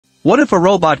What if a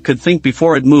robot could think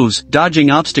before it moves, dodging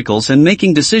obstacles and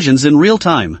making decisions in real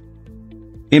time?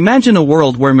 Imagine a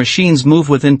world where machines move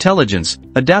with intelligence,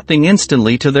 adapting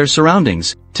instantly to their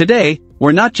surroundings. Today,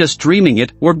 we're not just dreaming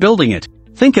it, we're building it.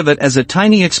 Think of it as a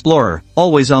tiny explorer,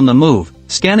 always on the move,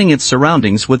 scanning its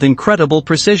surroundings with incredible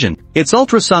precision. Its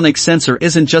ultrasonic sensor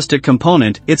isn't just a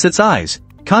component, it's its eyes,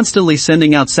 constantly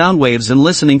sending out sound waves and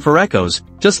listening for echoes,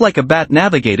 just like a bat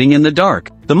navigating in the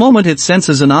dark. The moment it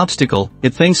senses an obstacle,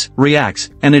 it thinks, reacts,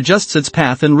 and adjusts its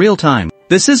path in real time.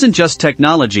 This isn't just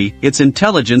technology, it's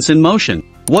intelligence in motion.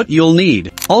 What you'll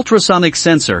need: ultrasonic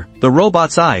sensor, the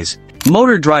robot's eyes;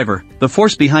 motor driver, the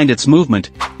force behind its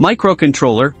movement;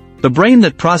 microcontroller, the brain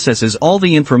that processes all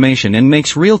the information and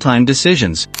makes real-time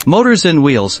decisions; motors and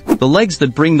wheels, the legs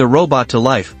that bring the robot to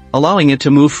life, allowing it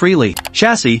to move freely;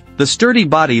 chassis, the sturdy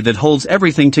body that holds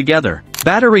everything together;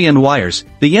 battery and wires,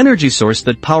 the energy source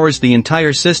that powers the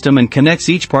entire system and connects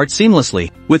each part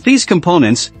seamlessly. With these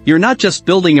components, you're not just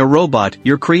building a robot,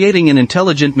 you're creating an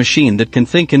intelligent machine that can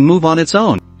think and move on its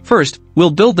own. First,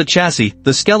 we'll build the chassis,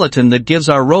 the skeleton that gives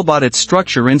our robot its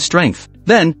structure and strength.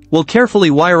 Then, we'll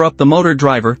carefully wire up the motor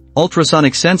driver,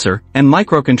 ultrasonic sensor, and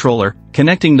microcontroller,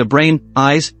 connecting the brain,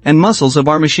 eyes, and muscles of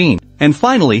our machine. And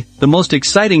finally, the most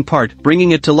exciting part,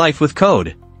 bringing it to life with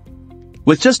code.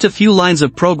 With just a few lines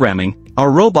of programming, our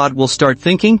robot will start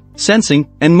thinking, sensing,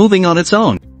 and moving on its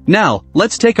own. Now,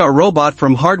 let's take our robot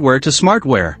from hardware to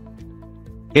smartware.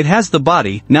 It has the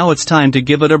body, now it's time to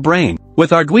give it a brain.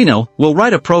 With Arduino, we'll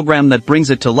write a program that brings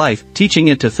it to life, teaching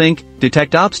it to think,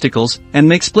 detect obstacles, and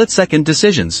make split-second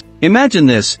decisions. Imagine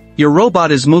this: your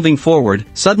robot is moving forward,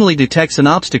 suddenly detects an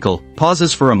obstacle,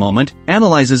 pauses for a moment,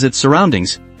 analyzes its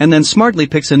surroundings, and then smartly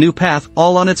picks a new path,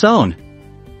 all on its own.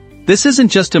 This isn't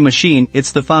just a machine,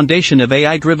 it's the foundation of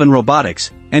AI-driven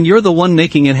robotics, and you're the one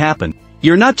making it happen.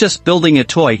 You're not just building a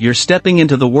toy, you're stepping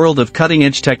into the world of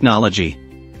cutting-edge technology.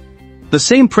 The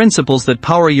same principles that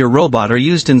power your robot are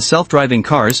used in self-driving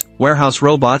cars, warehouse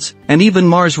robots, and even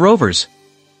Mars rovers.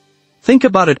 Think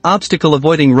about it: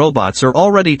 obstacle-avoiding robots are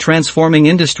already transforming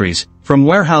industries, from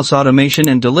warehouse automation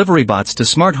and delivery bots to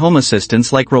smart home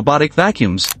assistants like robotic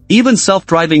vacuums. Even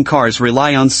self-driving cars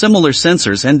rely on similar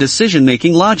sensors and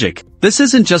decision-making logic. This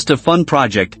isn't just a fun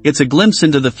project, it's a glimpse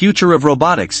into the future of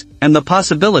robotics, and the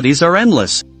possibilities are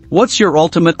endless. What's your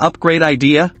ultimate upgrade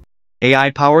idea?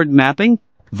 AI-powered mapping?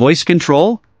 Voice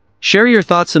control? Share your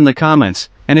thoughts in the comments,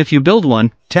 and if you build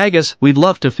one, tag us, we'd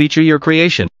love to feature your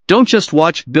creation. Don't just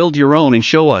watch, build your own and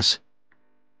show us.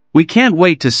 We can't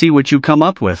wait to see what you come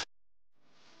up with.